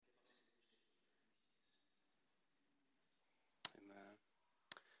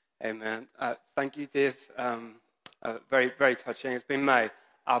Amen. Thank you, Dave. Very, very touching. It's been my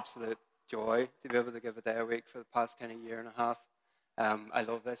absolute joy to be able to give a day a week for the past kind of year and a half. I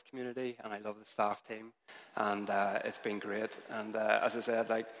love this community and I love the staff team, and it's been great. And as I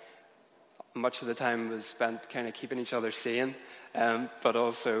said, much of the time was spent kind of keeping each other sane, but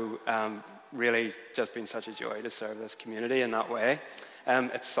also really just been such a joy to serve this community in that way.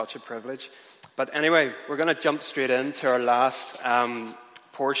 It's such a privilege. But anyway, we're going to jump straight into our last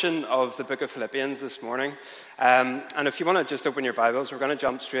portion of the book of Philippians this morning. And if you want to just open your Bibles, we're going to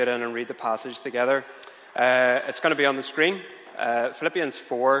jump straight in and read the passage together. It's going to be on the screen. Philippians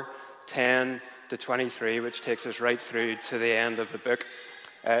 4:10 to 23, which takes us right through to the end of the book.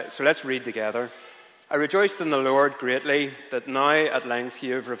 So let's read together. I rejoiced in the Lord greatly that now at length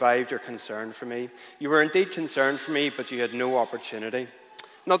you have revived your concern for me. You were indeed concerned for me, but you had no opportunity.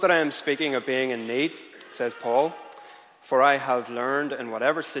 Not that I am speaking of being in need, says Paul, for I have learned in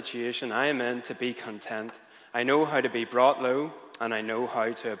whatever situation I am in to be content. I know how to be brought low, and I know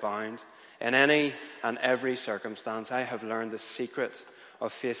how to abound. In any and every circumstance, I have learned the secret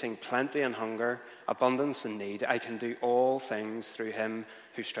of facing plenty and hunger, abundance and need. I can do all things through him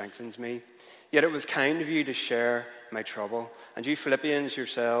who strengthens me. Yet it was kind of you to share my trouble. And you Philippians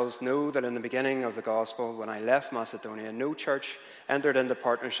yourselves know that in the beginning of the gospel, when I left Macedonia, no church entered into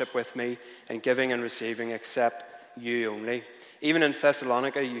partnership with me in giving and receiving except you only. Even in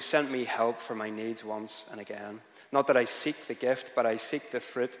Thessalonica, you sent me help for my needs once and again. Not that I seek the gift, but I seek the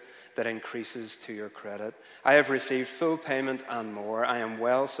fruit that increases to your credit. I have received full payment and more. I am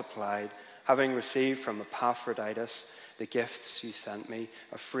well supplied, having received from Epaphroditus the gifts you sent me,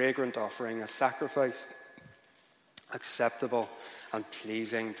 a fragrant offering, a sacrifice acceptable and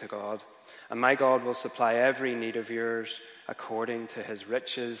pleasing to God. And my God will supply every need of yours according to his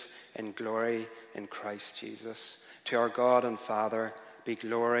riches in glory in Christ Jesus. To our God and Father be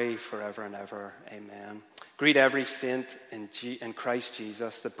glory forever and ever. Amen. Greet every saint in Christ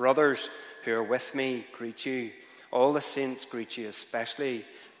Jesus. The brothers who are with me greet you. All the saints greet you, especially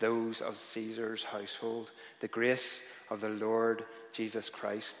those of Caesar's household. The grace of the Lord Jesus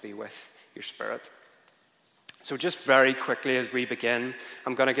Christ be with your spirit. So just very quickly as we begin,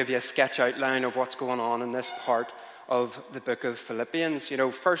 I'm going to give you a sketch outline of what's going on in this part of the book of Philippians.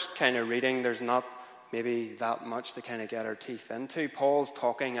 First kind of reading, there's not maybe that much to kind of get our teeth into. Paul's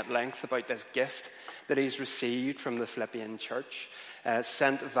talking at length about this gift that he's received from the Philippian church,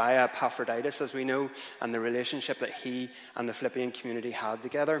 sent via Epaphroditus, as we know, and the relationship that he and the Philippian community had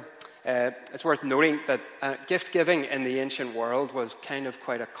together. It's worth noting that gift giving in the ancient world was kind of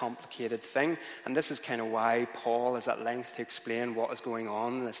quite a complicated thing, and this is kind of why Paul is at length to explain what is going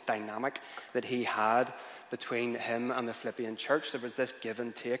on, this dynamic that he had between him and the Philippian church. There was this give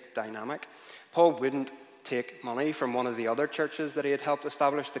and take dynamic. Paul wouldn't take money from one of the other churches that he had helped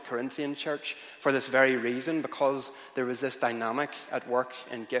establish, the Corinthian church, for this very reason, because there was this dynamic at work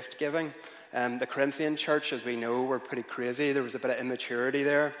in gift giving. The Corinthian church, as we know, were pretty crazy. There was a bit of immaturity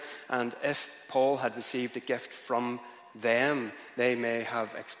there, and if Paul had received a gift from them, they may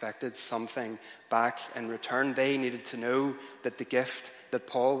have expected something back in return. They needed to know that the gift that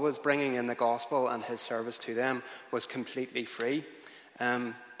Paul was bringing in the gospel and his service to them was completely free.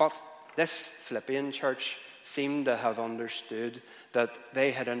 But this Philippian church seemed to have understood that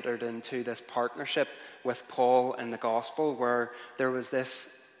they had entered into this partnership with Paul in the gospel where there was this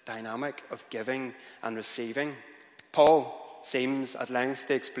dynamic of giving and receiving. Paul seems at length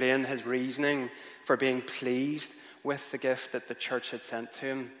to explain his reasoning for being pleased with the gift that the church had sent to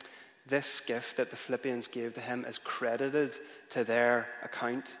him. This gift that the Philippians gave to him is credited to their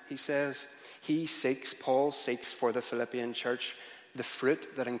account, he says. Paul seeks for the Philippian church the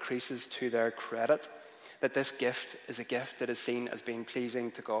fruit that increases to their credit, that this gift is a gift that is seen as being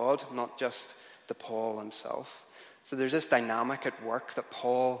pleasing to God, not just to Paul himself. So there's this dynamic at work that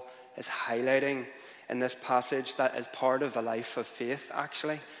Paul is highlighting in this passage that is part of the life of faith,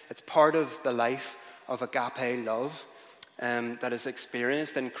 actually. It's part of the life of agape love that is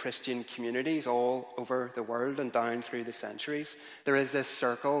experienced in Christian communities all over the world and down through the centuries. There is this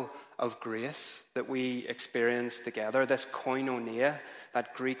circle of grace that we experience together, this koinonia,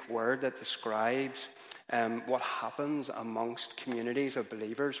 that Greek word that describes what happens amongst communities of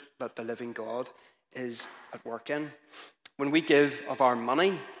believers that the living God is at work in. When we give of our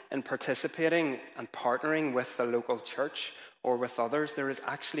money in participating and partnering with the local church or with others, there is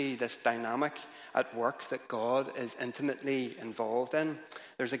actually this dynamic at work that God is intimately involved in.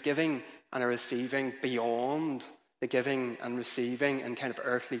 There's a giving and a receiving beyond the giving and receiving in kind of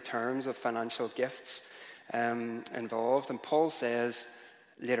earthly terms of financial gifts involved. And Paul says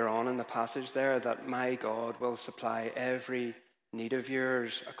later on in the passage there that my God will supply every need of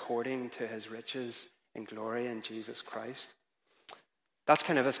yours according to his riches in glory in Jesus Christ. That's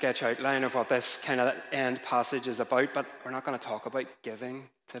kind of a sketch outline of what this kind of end passage is about, but we're not going to talk about giving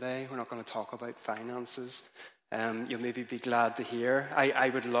today. We're not going to talk about finances. You'll maybe be glad to hear. I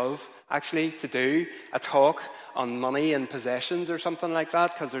would love, actually, to do a talk on money and possessions or something like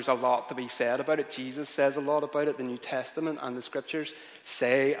that, because there's a lot to be said about it. Jesus says a lot about it. The New Testament and the Scriptures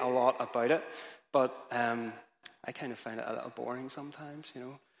say a lot about it. But I kind of find it a little boring sometimes, you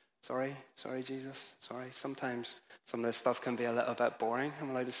know. Sorry, Jesus. Sorry. Sometimes some of this stuff can be a little bit boring. I'm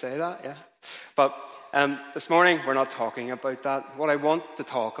allowed to say that, yeah. But this morning, we're not talking about that. What I want to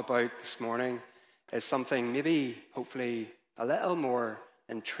talk about this morning is something maybe, hopefully, a little more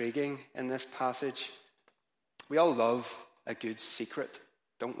intriguing in this passage. We all love a good secret,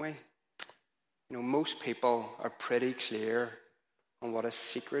 don't we? You know, most people are pretty clear on what a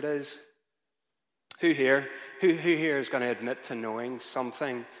secret is. Who here is going to admit to knowing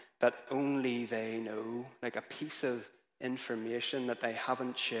something that only they know, like a piece of information that they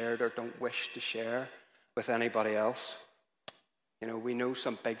haven't shared or don't wish to share with anybody else? You know, we know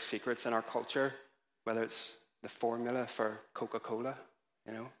some big secrets in our culture, whether it's the formula for Coca-Cola,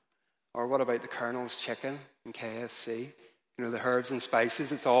 you know, or what about the Colonel's chicken in KFC? You know, the herbs and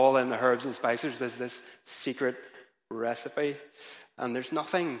spices, it's all in the herbs and spices. There's this secret recipe. And there's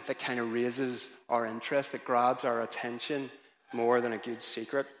nothing that kind of raises our interest, that grabs our attention more than a good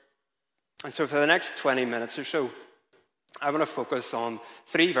secret. And so for the next 20 minutes or so, I want to focus on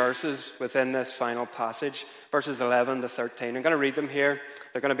 3 verses within this final passage, verses 11 to 13. I'm going to read them here.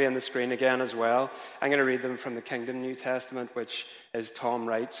 They're going to be on the screen again as well. I'm going to read them from the Kingdom New Testament, which is Tom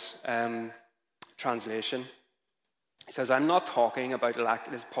Wright's translation. He says, I'm not talking about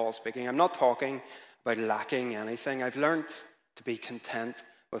this is Paul speaking, I'm not talking about lacking anything. I've learned to be content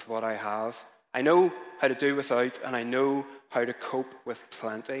with what I have. I know how to do without, and I know how to cope with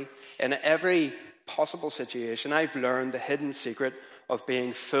plenty. In every possible situation, I've learned the hidden secret of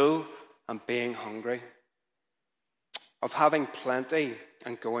being full and being hungry, of having plenty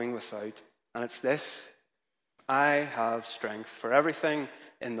and going without. And it's this: I have strength for everything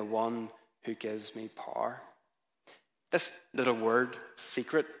in the one who gives me power. This little word,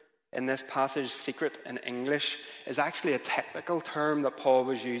 secret, in this passage, secret in English, is actually a technical term that Paul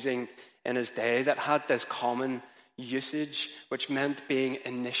was using in his day that had this common usage, which meant being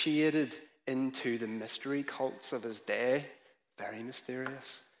initiated into the mystery cults of his day. Very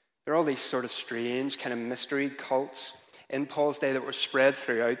mysterious. There are all these sort of strange kind of mystery cults in Paul's day that were spread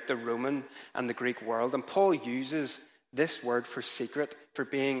throughout the Roman and the Greek world. And Paul uses this word for secret, for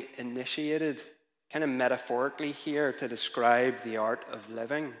being initiated, kind of metaphorically here, to describe the art of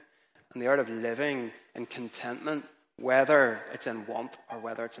living. And the art of living in contentment, whether it's in want or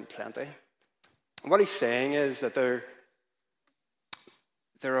whether it's in plenty. And what he's saying is that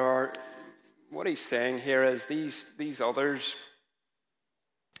what he's saying here is these others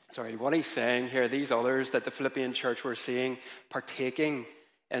that the Philippian church were seeing partaking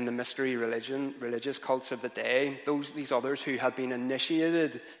in the mystery religious cults of the day, these others who had been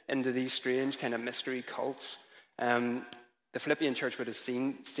initiated into these strange kind of mystery cults, the Philippian church would have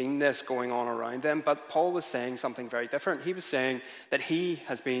seen this going on around them, but Paul was saying something very different. He was saying that he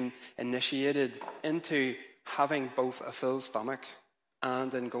has been initiated into having both a full stomach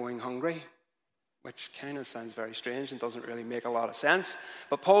and in going hungry, which kind of sounds very strange and doesn't really make a lot of sense.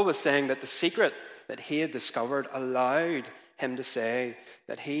 But Paul was saying that the secret that he had discovered allowed him to say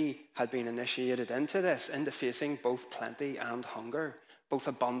that he had been initiated into this, into facing both plenty and hunger, both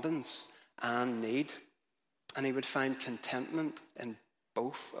abundance and need. And he would find contentment in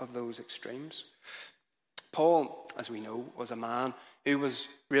both of those extremes. Paul, as we know, was a man who was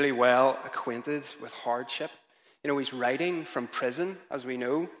really well acquainted with hardship. You know, he's writing from prison, as we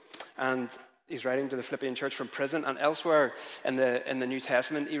know, and he's writing to the Philippian church from prison. And elsewhere in the New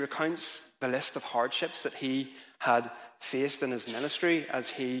Testament, he recounts the list of hardships that he had faced in his ministry as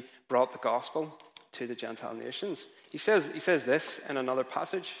he brought the gospel to the Gentile nations. He says this in another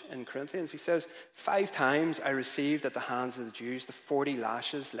passage in Corinthians. He says, 5 times I received at the hands of the Jews the 40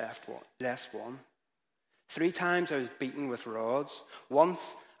 lashes less one. 3 times I was beaten with rods.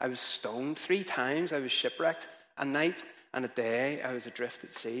 Once I was stoned. 3 times I was shipwrecked. A night and a day I was adrift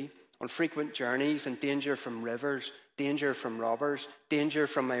at sea, on frequent journeys, and danger from rivers, danger from robbers, danger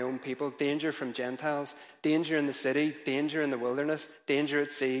from my own people, danger from Gentiles, danger in the city, danger in the wilderness, danger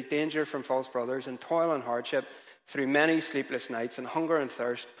at sea, danger from false brothers, and toil and hardship, through many sleepless nights, and hunger and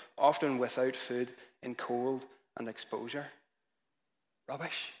thirst, often without food, in cold and exposure.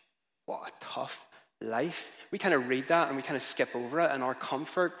 Rubbish. What a tough life. We kind of read that and we kind of skip over it in our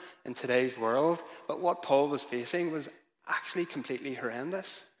comfort in today's world. But what Paul was facing was actually completely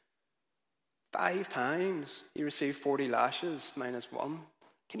horrendous. 5 times he received 40 lashes minus 1.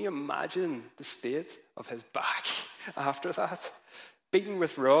 Can you imagine the state of his back after that? Beaten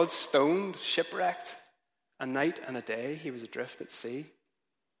with rods, stoned, shipwrecked. A night and a day he was adrift at sea.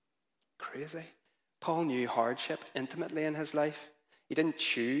 Crazy. Paul knew hardship intimately in his life. He didn't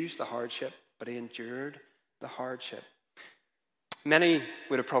choose the hardship, but he endured the hardship. Many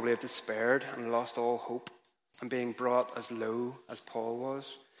would have probably despaired and lost all hope and being brought as low as Paul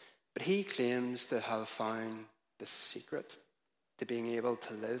was. But he claims to have found the secret to being able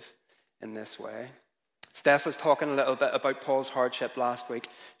to live in this way. Steph was talking a little bit about Paul's hardship last week.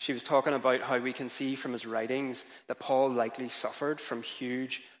 She was talking about how we can see from his writings that Paul likely suffered from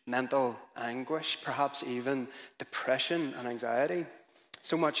huge mental anguish, perhaps even depression and anxiety.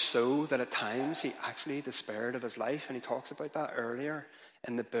 So much so that at times he actually despaired of his life, and he talks about that earlier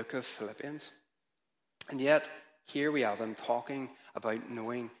in the book of Philippians. And yet, here we have him talking about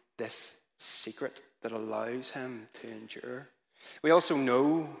knowing this secret that allows him to endure. We also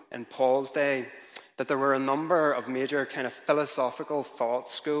know in Paul's day that there were a number of major kind of philosophical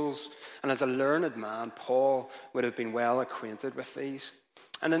thought schools, and as a learned man, Paul would have been well acquainted with these.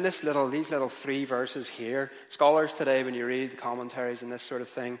 And in these little 3 verses here, scholars today, when you read the commentaries and this sort of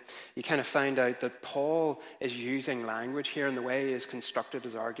thing, you kind of find out that Paul is using language here, and the way he has constructed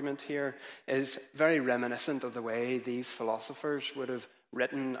his argument here is very reminiscent of the way these philosophers would have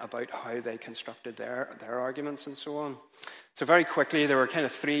written about how they constructed their arguments and so on. So very quickly, there were kind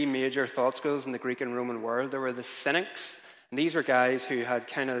of 3 major thought schools in the Greek and Roman world. There were the Cynics, and these were guys who had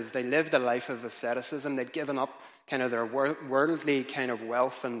they lived a life of asceticism. They'd given up kind of their worldly kind of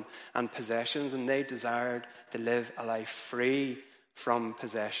wealth and possessions, and they desired to live a life free from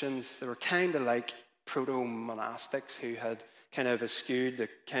possessions. They were kind of like proto-monastics who had kind of eschewed the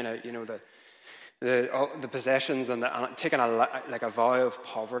kind of, the possessions and taken a vow of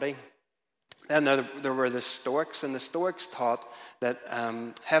poverty. Then there were the Stoics, and the Stoics taught that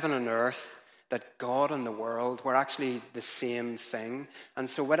heaven and earth, that God and the world were actually the same thing. And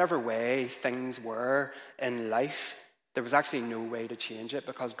so whatever way things were in life, there was actually no way to change it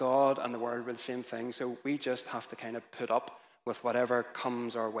because God and the world were the same thing. So we just have to kind of put up with whatever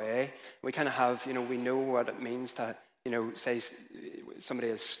comes our way. We kind of have, we know what it means to, say somebody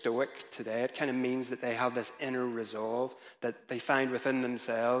is stoic today. It kind of means that they have this inner resolve, that they find within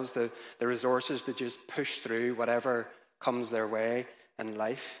themselves the resources to just push through whatever comes their way in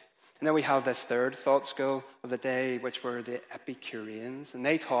life. And then we have this third thought school of the day, which were the Epicureans. And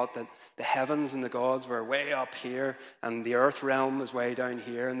they taught that the heavens and the gods were way up here, and the earth realm was way down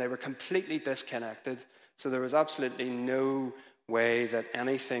here, and they were completely disconnected. So there was absolutely no way that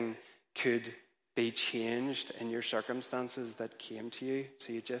anything could be changed in your circumstances that came to you.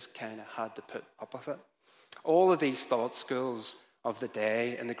 So you just kind of had to put up with it. All of these thought schools of the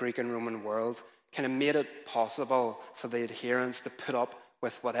day in the Greek and Roman world kind of made it possible for the adherents to put up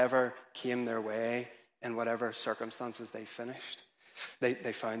with whatever came their way in whatever circumstances they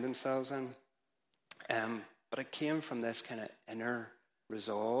found themselves in. But it came from this kind of inner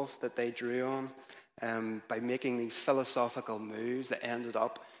resolve that they drew on by making these philosophical moves that ended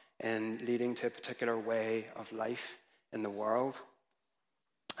up in leading to a particular way of life in the world.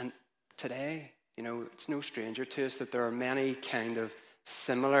 And today, it's no stranger to us that there are many kind of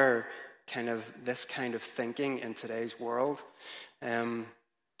similar this kind of thinking in today's world.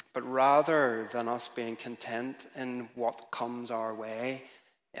 But rather than us being content in what comes our way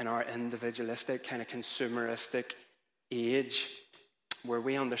in our individualistic, kind of consumeristic age, where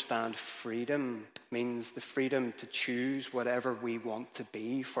we understand freedom means the freedom to choose whatever we want to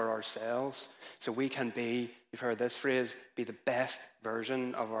be for ourselves. So we can be, you've heard this phrase, be the best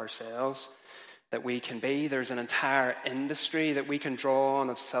version of ourselves that we can be. There's an entire industry that we can draw on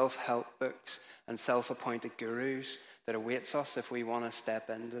of self-help books and self-appointed gurus that awaits us if we want to step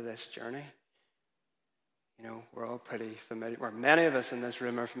into this journey. We're all pretty familiar, or many of us in this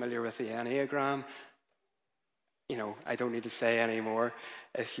room are familiar with the Enneagram. I don't need to say any more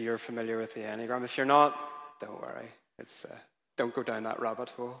if you're familiar with the Enneagram. If you're not, don't worry. Don't go down that rabbit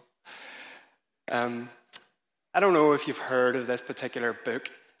hole. I don't know if you've heard of this particular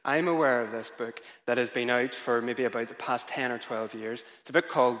book. I'm aware of this book that has been out for maybe about the past 10 or 12 years. It's a book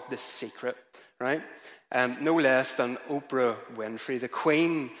called The Secret, right? No less than Oprah Winfrey, the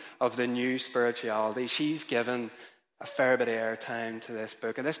queen of the new spirituality. She's given a fair bit of airtime to this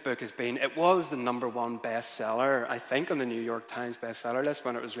book. And this book it was the #1 bestseller, I think, on the New York Times bestseller list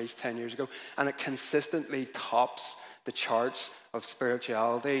when it was released 10 years ago. And it consistently tops the charts of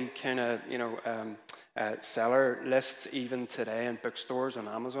spirituality, kind of, seller lists even today in bookstores and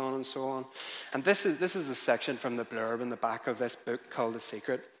Amazon and so on. And this is a section from the blurb in the back of this book called The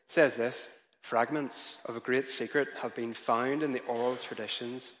Secret. It says this: fragments of a great secret have been found in the oral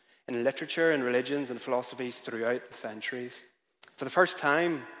traditions, in literature and religions and philosophies throughout the centuries. For the first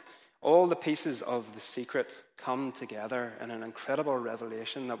time, all the pieces of the secret come together in an incredible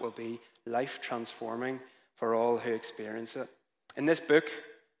revelation that will be life-transforming for all who experience it. In this book,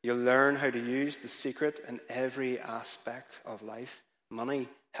 you'll learn how to use the secret in every aspect of life: money,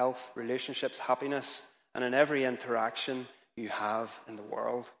 health, relationships, happiness, and in every interaction you have in the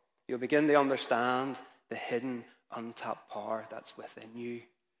world. You'll begin to understand the hidden, untapped power that's within you.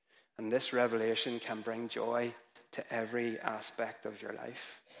 And this revelation can bring joy to every aspect of your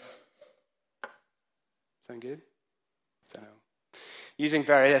life. Sound good? I don't know. Using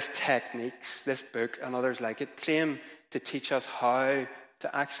various techniques, this book and others like it claim to teach us how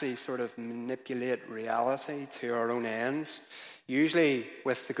to actually sort of manipulate reality to our own ends, usually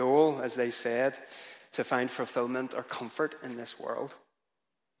with the goal, as they said, to find fulfillment or comfort in this world.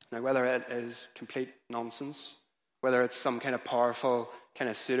 Now, whether it is complete nonsense, whether it's some kind of powerful kind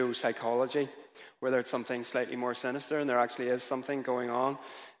of pseudo-psychology, whether it's something slightly more sinister, and there actually is something going on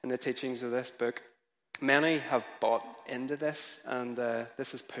in the teachings of this book, many have bought into this, and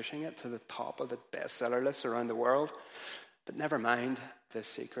this is pushing it to the top of the bestseller lists around the world. But never mind the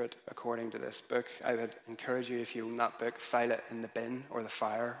secret, according to this book. I would encourage you, if you own that book, file it in the bin or the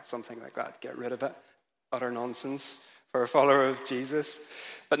fire, something like that. Get rid of it. Utter nonsense for a follower of Jesus.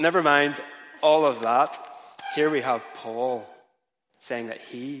 But never mind all of that. Here we have Paul saying that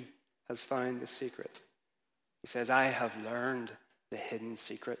he has found the secret. He says, I have learned the hidden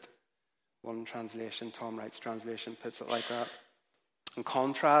secret. One translation, Tom Wright's translation, puts it like that. In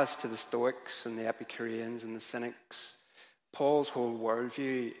contrast to the Stoics and the Epicureans and the Cynics, Paul's whole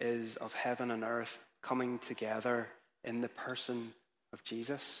worldview is of heaven and earth coming together in the person of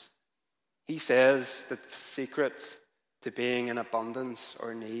Jesus. He says that the secret to being in abundance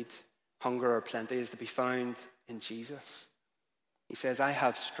or need, hunger or plenty, is to be found in Jesus. He says, I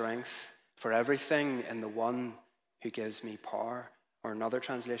have strength for everything in the one who gives me power. Or another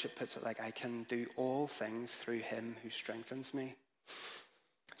translation puts it like, I can do all things through him who strengthens me.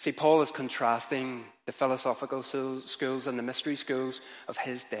 See, Paul is contrasting the philosophical schools and the mystery schools of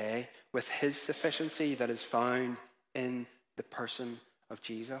his day with his sufficiency that is found in the person of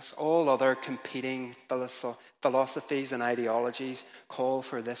Jesus. All other competing philosophies and ideologies call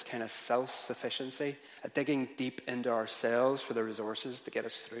for this kind of self-sufficiency, a digging deep into ourselves for the resources to get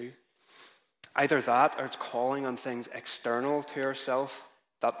us through. Either that, or it's calling on things external to ourselves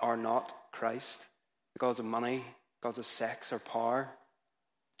that are not Christ, the gods of money, gods of sex or power.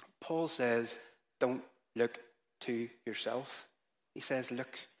 Paul says, don't look to yourself. He says,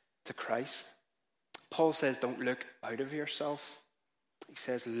 look to Christ. Paul says, don't look out of yourself. He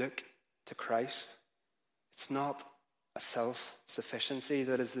says, look to Christ. It's not a self-sufficiency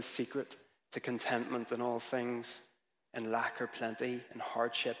that is the secret to contentment in all things, in lack or plenty, in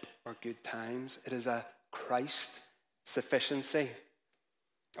hardship or good times. It is a Christ sufficiency.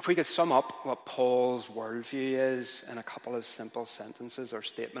 If we could sum up what Paul's worldview is in a couple of simple sentences or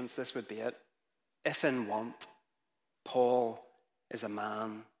statements, this would be it. If in want, Paul is a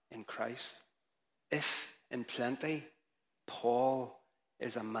man in Christ. If in plenty, Paul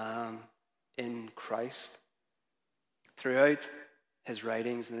is a man in Christ. Throughout his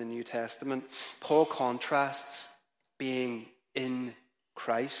writings in the New Testament, Paul contrasts being in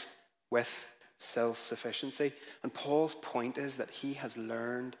Christ with self-sufficiency. And Paul's point is that he has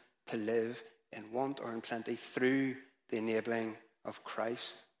learned to live in want or in plenty through the enabling of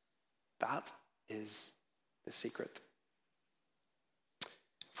Christ. That is the secret.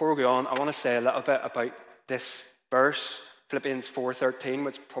 Before we go on, I want to say a little bit about this verse, Philippians 4:13,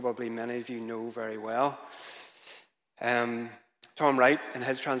 which probably many of you know very well. Tom Wright, in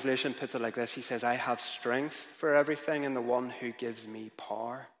his translation, puts it like this. He says, I have strength for everything in the one who gives me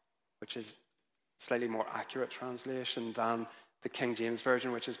power, which is a slightly more accurate translation than the King James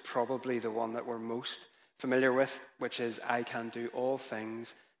Version, which is probably the one that we're most familiar with, which is, I can do all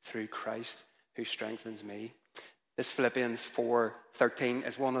things through Christ who strengthens me. This Philippians 4:13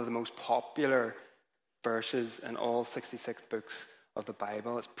 is one of the most popular verses in all 66 books of the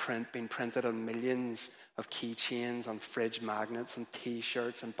Bible. It's been printed on millions of keychains, on fridge magnets, and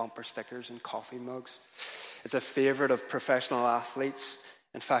T-shirts, and bumper stickers, and coffee mugs. It's a favorite of professional athletes.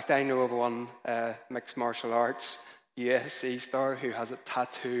 In fact, I know of one mixed martial arts UFC star who has it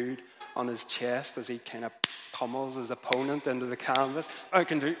tattooed on his chest as he kind of pummels his opponent into the canvas. I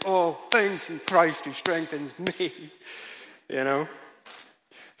can do all things in Christ who strengthens me. You know?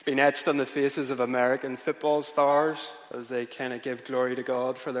 It's been etched on the faces of American football stars as they kind of give glory to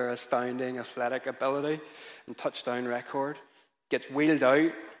God for their astounding athletic ability and touchdown record. Gets wheeled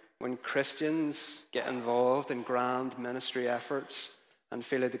out when Christians get involved in grand ministry efforts and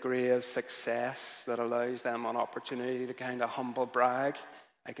feel a degree of success that allows them an opportunity to kind of humble brag.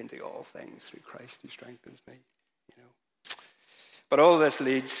 I can do all things through Christ who strengthens me. But all of this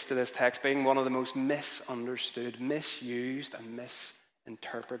leads to this text being one of the most misunderstood, misused, and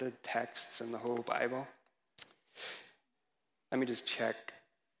misinterpreted texts in the whole Bible. Let me just check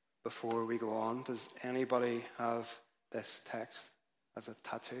before we go on. Does anybody have this text as a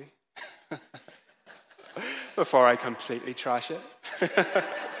tattoo? Before I completely trash it.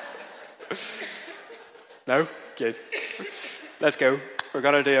 No? Good. Let's go. We're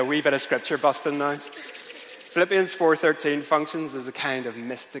going to do a wee bit of scripture busting now. Philippians 4:13 functions as a kind of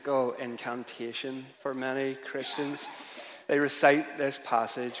mystical incantation for many Christians. They recite this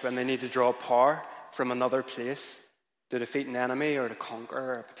passage when they need to draw power from another place to defeat an enemy or to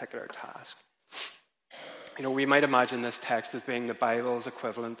conquer a particular task. We might imagine this text as being the Bible's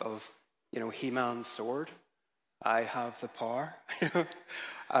equivalent of, He-Man's sword. I have the power.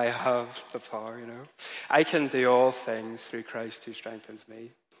 I have the power, I can do all things through Christ who strengthens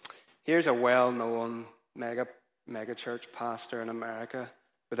me. Here's a well-known mega church pastor in America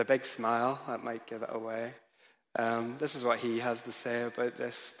with a big smile that might give it away. This is what he has to say about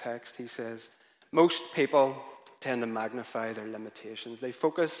this text. He says, most people tend to magnify their limitations. They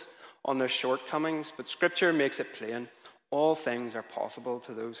focus on their shortcomings, but Scripture makes it plain. All things are possible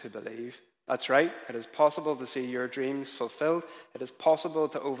to those who believe. That's right. It is possible to see your dreams fulfilled. It is possible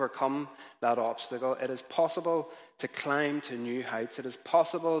to overcome that obstacle. It is possible to climb to new heights. It is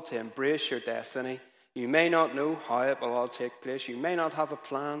possible to embrace your destiny. You may not know how it will all take place. You may not have a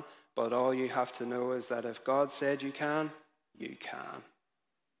plan, but all you have to know is that if God said you can, you can.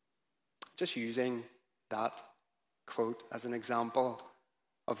 Just using that quote as an example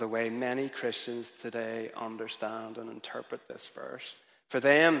of the way many Christians today understand and interpret this verse. For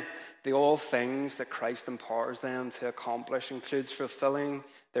them, the all things that Christ empowers them to accomplish includes fulfilling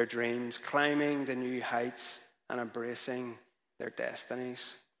their dreams, climbing the new heights, and embracing their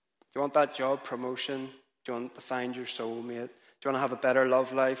destinies. Do you want that job promotion? Do you want to find your soulmate? Do you want to have a better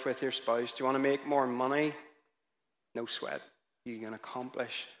love life with your spouse? Do you want to make more money? No sweat. You can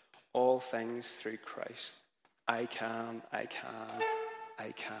accomplish all things through Christ. I can.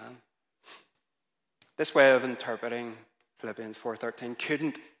 This way of interpreting Philippians 4:13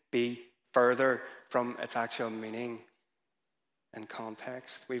 couldn't be further from its actual meaning and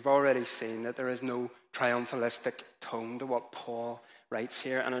context. We've already seen that there is no triumphalistic tone to what Paul writes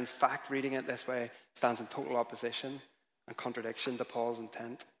here, and in fact, reading it this way stands in total opposition and contradiction to Paul's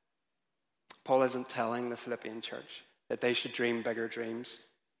intent. Paul isn't telling the Philippian church that they should dream bigger dreams.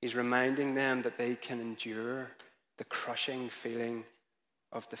 He's reminding them that they can endure the crushing feeling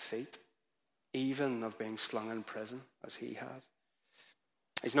of defeat, even of being slung in prison as he had.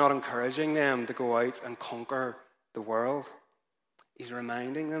 He's not encouraging them to go out and conquer the world. He's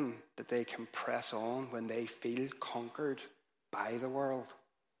reminding them that they can press on when they feel conquered by the world.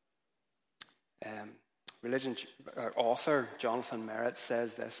 Religion author Jonathan Merritt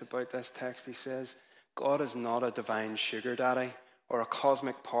says this about this text. He says, God is not a divine sugar daddy or a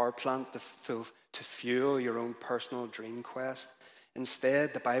cosmic power plant to fuel your own personal dream quest.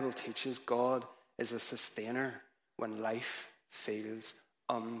 Instead, the Bible teaches God is a sustainer when life feels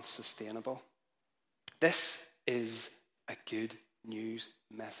unsustainable. This is a good news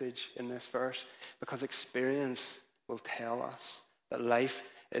message in this verse because experience will tell us that life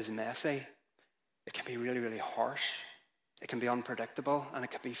is messy. It can be really, really harsh. It can be unpredictable, and it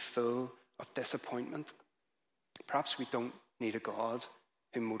can be full of disappointment. Perhaps we don't need a God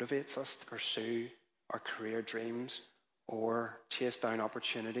who motivates us to pursue our career dreams or chase down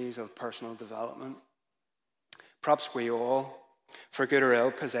opportunities of personal development. Perhaps we all, for good or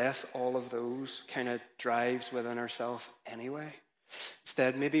ill, possess all of those kind of drives within ourselves anyway.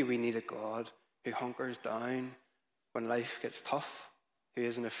 Instead, maybe we need a God who hunkers down when life gets tough, who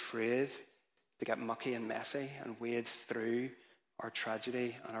isn't afraid to get mucky and messy and wade through our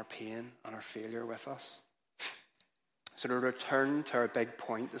tragedy and our pain and our failure with us. So to return to our big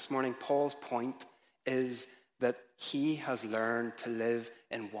point this morning, Paul's point is that he has learned to live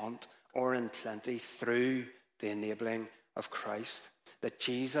in want or in plenty through the enabling of Christ. That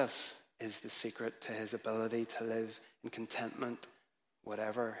Jesus is the secret to his ability to live in contentment,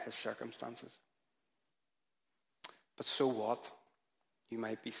 whatever his circumstances. But so what? You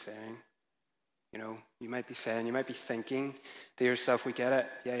might be saying. You might be thinking to yourself, we get it.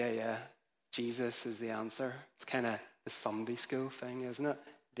 Yeah. Jesus is the answer. It's kind of the Sunday school thing, isn't it?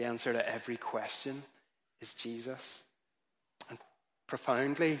 the answer to every question is Jesus. And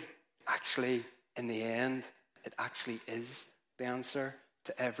profoundly, actually, in the end, it actually is the answer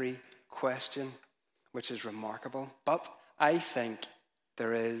to every question, which is remarkable. But I think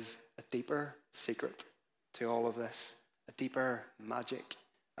there is a deeper secret to all of this, a deeper magic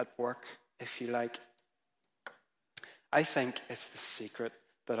at work, if you like. I think it's the secret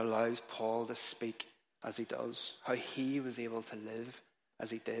that allows Paul to speak as he does, how he was able to live as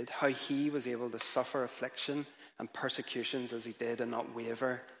he did, how he was able to suffer affliction and persecutions as he did and not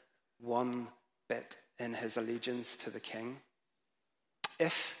waver one bit in his allegiance to the King.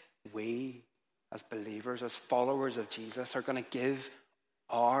 If we, as believers, as followers of Jesus, are going to give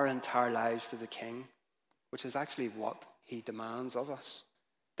our entire lives to the King, which is actually what he demands of us,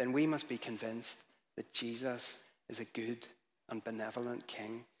 then we must be convinced that Jesus is a good and benevolent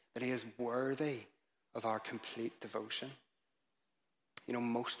King, that he is worthy of our complete devotion. You know,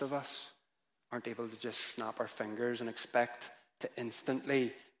 most of us aren't able to just snap our fingers and expect to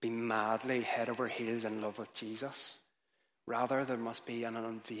instantly be madly head over heels in love with Jesus. Rather, there must be an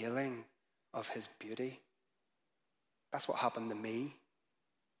unveiling of his beauty. That's what happened to me.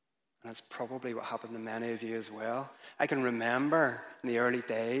 And that's probably what happened to many of you as well. I can remember in the early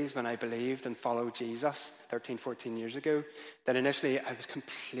days when I believed and followed Jesus 13, 14 years ago, that initially I was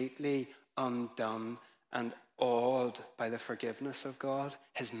completely undone and awed by the forgiveness of God.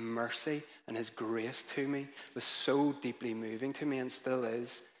 His mercy and his grace to me was so deeply moving to me and still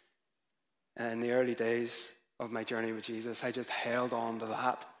is. And in the early days of my journey with Jesus, I just held on to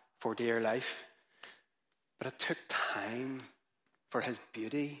that for dear life. But it took time for his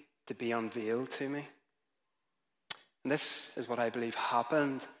beauty to be unveiled to me. And this is what I believe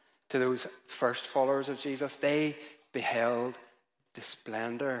happened to those first followers of Jesus. They beheld the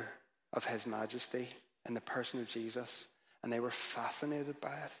splendor of his majesty in the person of Jesus, and they were fascinated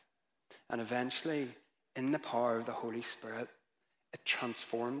by it. And eventually, in the power of the Holy Spirit, it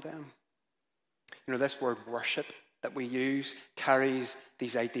transformed them. You know, this word worship that we use carries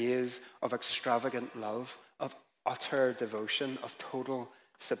these ideas of extravagant love, of utter devotion, of total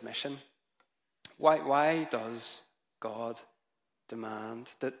submission. Why does God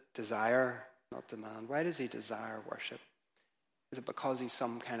desire, not demand, why does he desire worship? Is it because he's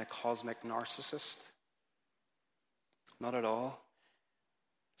some kind of cosmic narcissist? Not at all.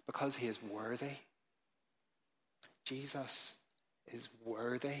 It's because he is worthy. Jesus is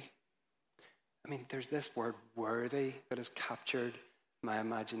worthy. I mean, there's this word worthy that has captured my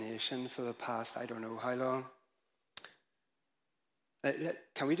imagination for the past I don't know how long.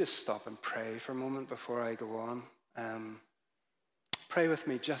 Can we just stop and pray for a moment before I go on? Pray with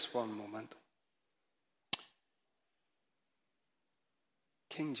me just one moment.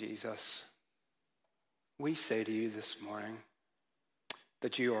 King Jesus, we say to you this morning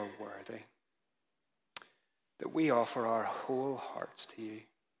that you are worthy, that we offer our whole hearts to you.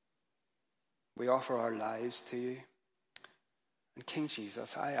 We offer our lives to you. And King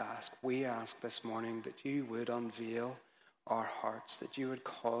Jesus, we ask this morning that you would unveil our hearts, that you would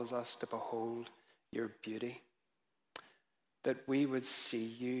cause us to behold your beauty, that we would see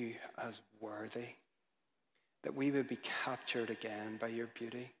you as worthy, that we would be captured again by your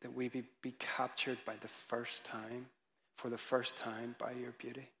beauty, that we would be captured for the first time by your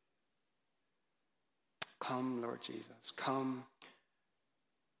beauty. Come, Lord Jesus, come,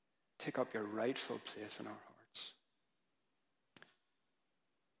 take up your rightful place in our hearts.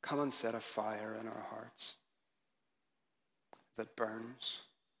 Come and set a fire in our hearts that burns,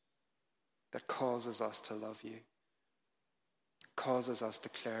 that causes us to love you, causes us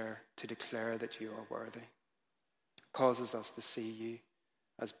to declare that you are worthy, causes us to see you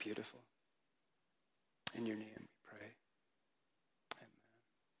as beautiful. In your name we pray. Amen.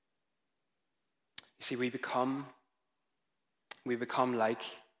 You see, we become like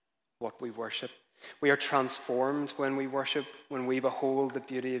what we worship. We are transformed when we worship, when we behold the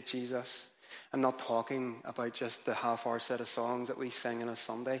beauty of Jesus. I'm not talking about just the half-hour set of songs that we sing on a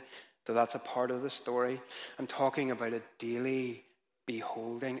Sunday, though that's a part of the story. I'm talking about a daily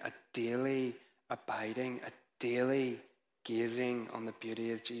beholding, a daily abiding, a daily gazing on the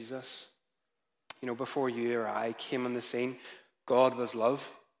beauty of Jesus. You know, before you or I came on the scene, God was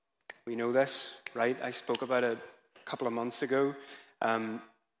love. We know this, right? I spoke about it a couple of months ago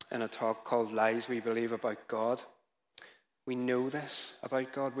in a talk called Lies We Believe About God. We know this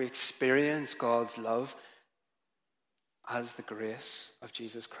about God. We experience God's love as the grace of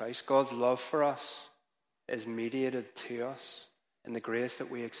Jesus Christ. God's love for us is mediated to us in the grace that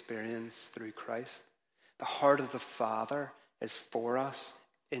we experience through Christ. The heart of the Father is for us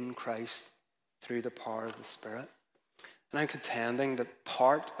in Christ through the power of the Spirit. And I'm contending that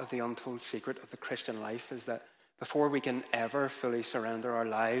part of the untold secret of the Christian life is that before we can ever fully surrender our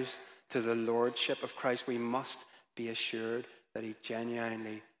lives to the lordship of Christ, we must be assured that he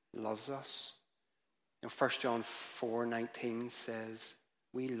genuinely loves us. Now, 1 John 4:19 says,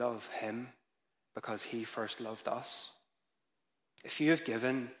 we love him because he first loved us. If you have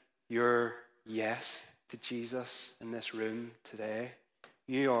given your yes to Jesus in this room today,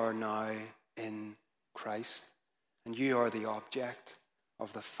 you are now in Christ, and you are the object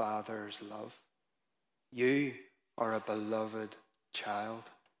of the Father's love. You are a beloved child,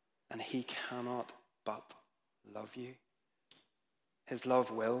 and he cannot but love you. His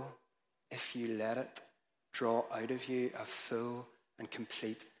love will, if you let it, draw out of you a full and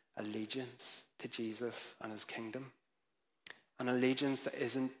complete allegiance to Jesus and his kingdom. An allegiance that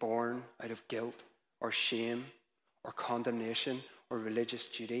isn't born out of guilt or shame or condemnation or religious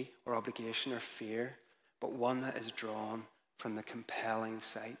duty or obligation or fear, but one that is drawn from the compelling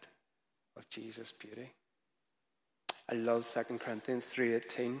sight of Jesus' beauty. I love 2 Corinthians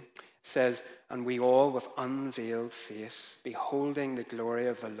 3:18. It says, and we all with unveiled face, beholding the glory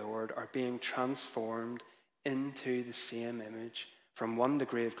of the Lord, are being transformed into the same image from one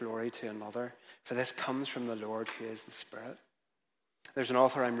degree of glory to another, for this comes from the Lord who is the Spirit. There's an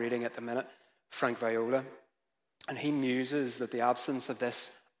author I'm reading at the minute, Frank Viola, and he muses that the absence of this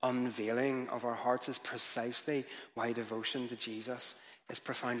unveiling of our hearts is precisely why devotion to Jesus is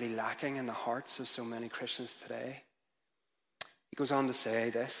profoundly lacking in the hearts of so many Christians today. He goes on to say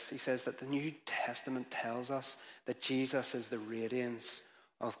this. He says that the New Testament tells us that Jesus is the radiance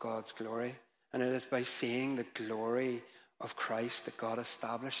of God's glory, and it is by seeing the glory of Christ that God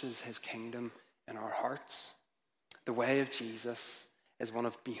establishes his kingdom in our hearts. The way of Jesus is one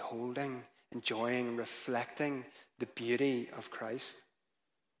of beholding, enjoying, reflecting the beauty of Christ.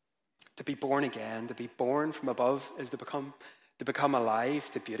 To be born again, to be born from above, is to become alive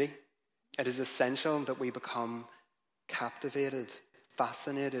to beauty. It is essential that we become captivated,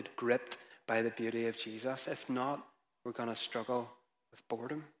 fascinated, gripped by the beauty of Jesus. If not, we're going to struggle with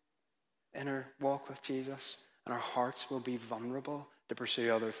boredom in our walk with Jesus, and our hearts will be vulnerable to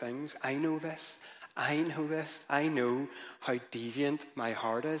pursue other things. I know this. I know how deviant my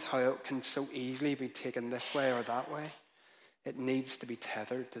heart is, how it can so easily be taken this way or that way. It needs to be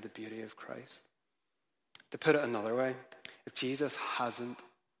tethered to the beauty of Christ. To put it another way, if Jesus hasn't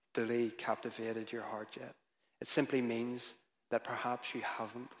fully captivated your heart yet, it simply means that perhaps you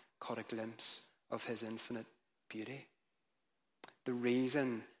haven't caught a glimpse of his infinite beauty. The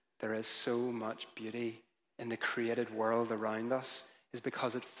reason there is so much beauty in the created world around us is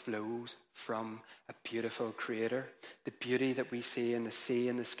because it flows from a beautiful creator. The beauty that we see in the sea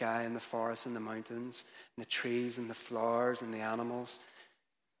and the sky and the forest and the mountains and the trees and the flowers and the animals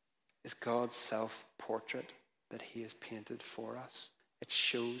is God's self-portrait that he has painted for us. It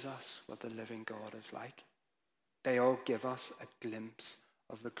shows us what the living God is like. They all give us a glimpse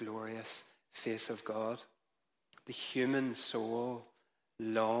of the glorious face of God. The human soul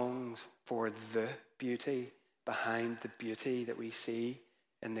longs for the beauty behind the beauty that we see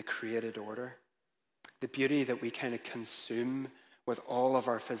in the created order. The beauty that we kind of consume with all of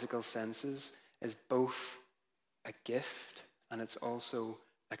our physical senses is both a gift and it's also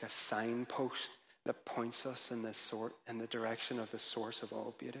like a signpost that points us in the direction of the source of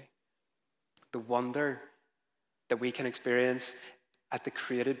all beauty. The wonder that we can experience at the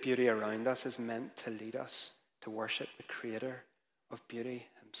created beauty around us is meant to lead us to worship the creator of beauty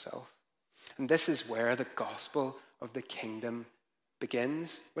himself. And this is where the gospel of the kingdom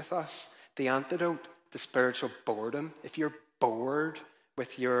begins with us. The antidote to spiritual boredom. If you're bored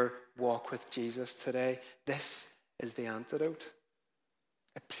with your walk with Jesus today, this is the antidote.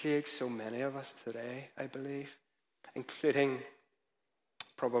 It plagues so many of us today, I believe, including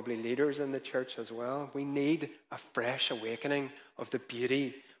probably leaders in the church as well. We need a fresh awakening of the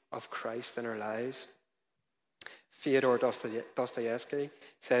beauty of Christ in our lives. Fyodor Dostoevsky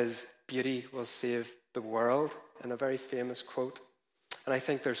says, beauty will save the world, in a very famous quote. And I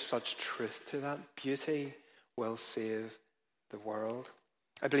think there's such truth to that. Beauty will save the world.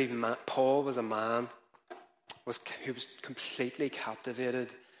 I believe Paul was a man who was completely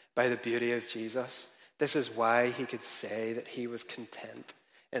captivated by the beauty of Jesus. This is why he could say that he was content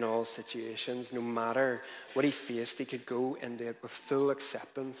in all situations. No matter what he faced, he could go into it with full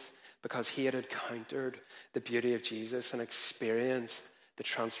acceptance because he had encountered the beauty of Jesus and experienced the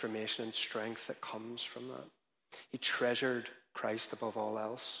transformation and strength that comes from that. He treasured Christ above all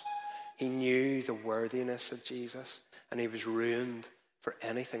else. He knew the worthiness of Jesus, and he was ruined for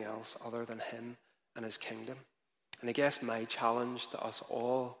anything else other than him and his kingdom. And I guess my challenge to us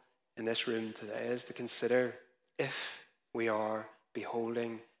all in this room today is to consider if we are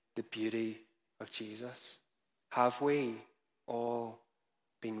beholding the beauty of Jesus? Have we all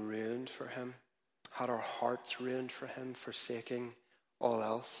been ruined for him? Had our hearts ruined for him, forsaking all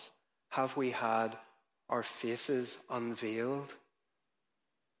else? Have we had our faces unveiled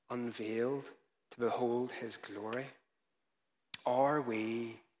to behold his glory? Are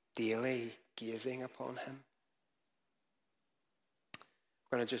we daily gazing upon him?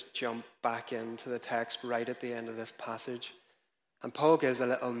 I'm going to just jump back into the text right at the end of this passage. And Paul gives a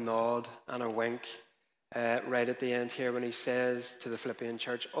little nod and a wink right at the end here when he says to the Philippian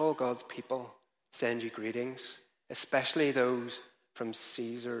church, all God's people send you greetings, especially those from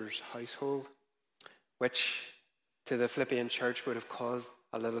Caesar's household, which to the Philippian church would have caused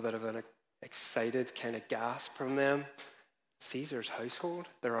a little bit of an excited kind of gasp from them. Caesar's household?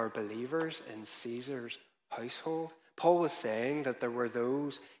 There are believers in Caesar's household? Paul was saying that there were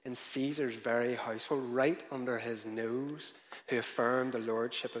those in Caesar's very household, right under his nose, who affirmed the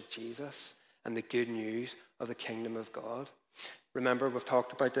lordship of Jesus and the good news of the kingdom of God. Remember, we've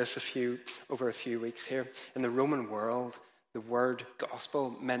talked about this over a few weeks here. In the Roman world, the word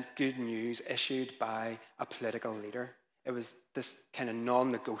gospel meant good news issued by a political leader. It was this kind of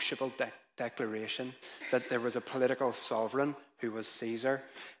non-negotiable declaration that there was a political sovereign who was Caesar.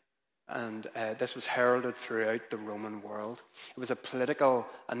 And this was heralded throughout the Roman world. It was a political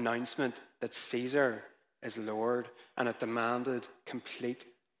announcement that Caesar is Lord, and it demanded complete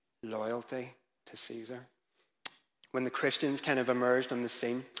loyalty to Caesar. When the Christians kind of emerged on the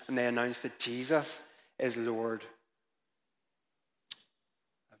scene and they announced that Jesus is Lord,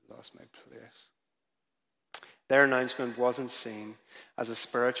 I've lost my place. Their announcement wasn't seen as a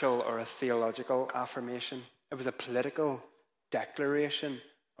spiritual or a theological affirmation. It was a political declaration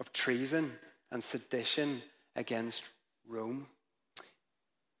of treason and sedition against Rome.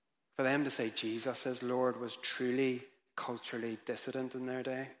 For them to say Jesus as Lord was truly culturally dissident in their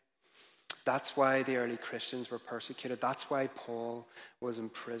day. That's why the early Christians were persecuted. That's why Paul was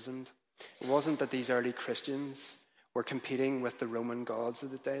imprisoned. It wasn't that these early Christians were competing with the Roman gods of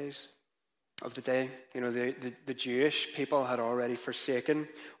the day. You know, the Jewish people had already forsaken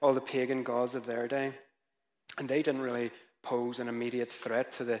all the pagan gods of their day. And they didn't really pose an immediate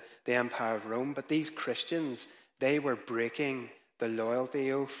threat to the empire of Rome. But these Christians, they were breaking the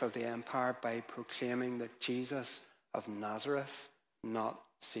loyalty oath of the empire by proclaiming that Jesus of Nazareth, not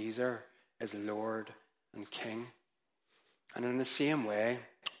Caesar, is Lord and King. And in the same way,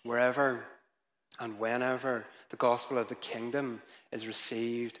 wherever and whenever the gospel of the kingdom is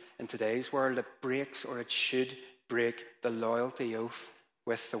received in today's world, it breaks, or it should break, the loyalty oath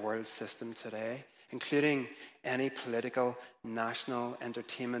with the world system today, including any political, national,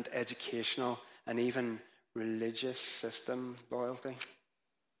 entertainment, educational, and even religious system loyalty.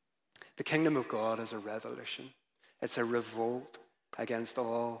 The kingdom of God is a revolution. It's a revolt against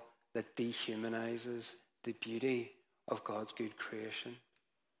all that dehumanizes the beauty of God's good creation.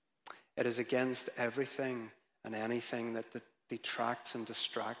 It is against everything and anything that detracts and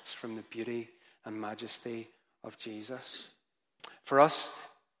distracts from the beauty and majesty of Jesus. For us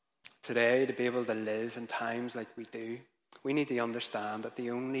today to be able to live in times like we do, we need to understand that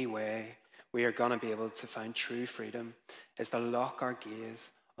the only way we are going to be able to find true freedom is to lock our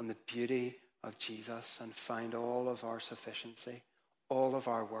gaze on the beauty of Jesus and find all of our sufficiency, all of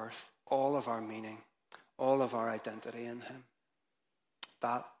our worth, all of our meaning, all of our identity in him.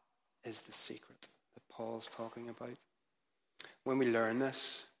 That is the secret that Paul's talking about. When we learn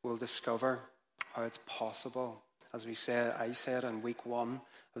this, we'll discover how it's possible, as I said in week 1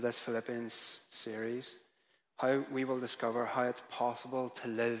 of this Philippians series, how we will discover how it's possible to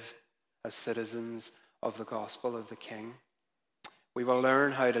live as citizens of the gospel of the King. We will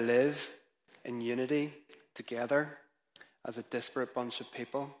learn how to live in unity together as a disparate bunch of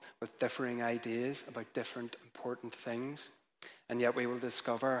people with differing ideas about different important things. And yet we will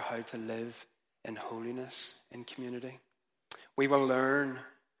discover how to live in holiness in community. We will learn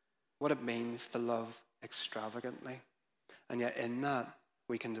what it means to love extravagantly. And yet in that,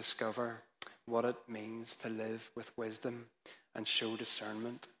 we can discover what it means to live with wisdom and show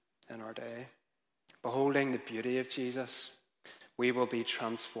discernment in our day. Beholding the beauty of Jesus, we will be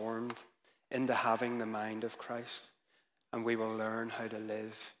transformed into having the mind of Christ, and we will learn how to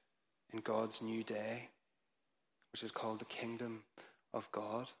live in God's new day, which is called the kingdom of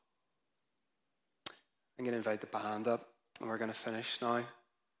God. I'm going to invite the band up, and we're going to finish now.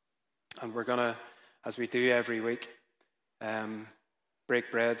 And we're going to, as we do every week,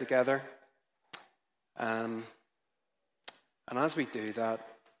 break bread together. And as we do that,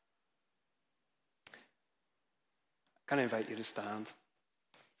 I'm going to invite you to stand.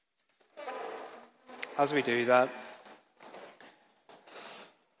 As we do that,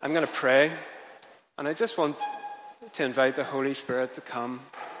 I'm going to pray, and I just want to invite the Holy Spirit to come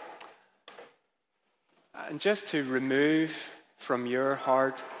and just to remove from your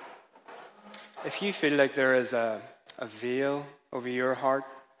heart, if you feel like there is a veil over your heart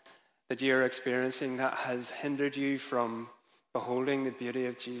that you're experiencing that has hindered you from beholding the beauty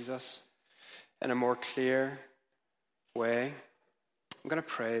of Jesus in a more clear way, I'm going to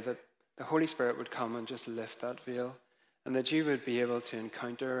pray that the Holy Spirit would come and just lift that veil, and that you would be able to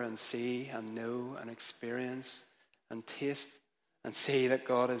encounter and see and know and experience and taste and see that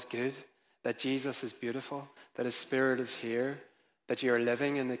God is good, that Jesus is beautiful, that his Spirit is here, that you are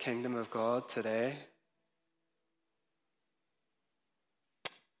living in the kingdom of God today.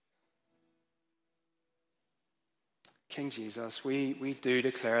 King Jesus, we do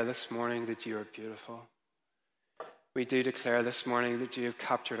declare this morning that you are beautiful. We do declare this morning that you have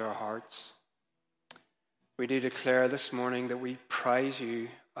captured our hearts. We do declare this morning that we prize you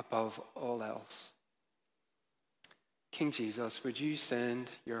above all else. King Jesus, would you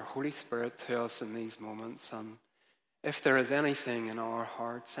send your Holy Spirit to us in these moments? And if there is anything in our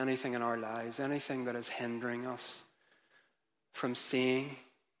hearts, anything in our lives, anything that is hindering us from seeing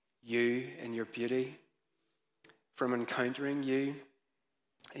you in your beauty, from encountering you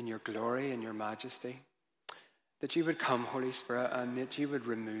in your glory and your majesty, that you would come, Holy Spirit, and that you would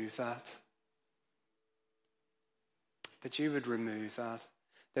remove that. That you would remove that.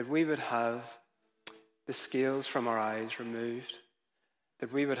 That we would have the scales from our eyes removed.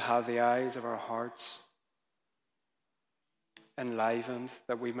 That we would have the eyes of our hearts enlivened,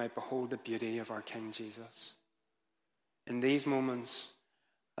 that we might behold the beauty of our King Jesus. In these moments,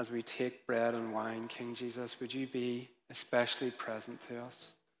 as we take bread and wine, King Jesus, would you be especially present to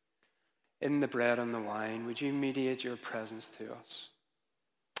us? In the bread and the wine, would you mediate your presence to us?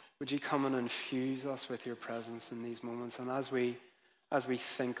 Would you come and infuse us with your presence in these moments? And as we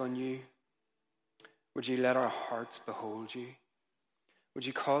think on you, would you let our hearts behold you? Would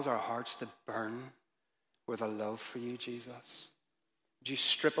you cause our hearts to burn with a love for you, Jesus? Would you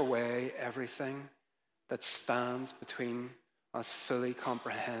strip away everything that stands between us fully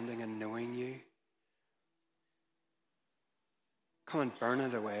comprehending and knowing you? Come and burn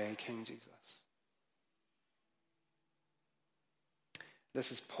it away, King Jesus.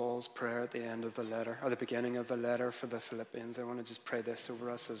 This is Paul's prayer at the end of the letter, or the beginning of the letter for the Philippians. I want to just pray this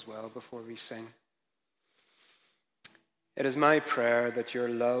over us as well before we sing. It is my prayer that your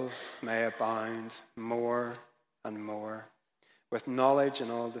love may abound more and more with knowledge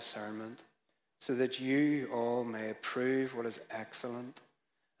and all discernment, so that you all may approve what is excellent,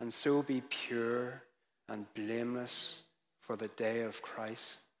 and so be pure and blameless for the day of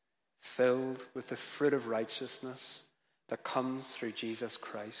Christ, filled with the fruit of righteousness that comes through Jesus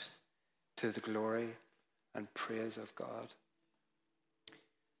Christ, to the glory and praise of God.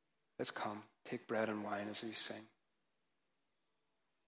 Let's come, take bread and wine as we sing.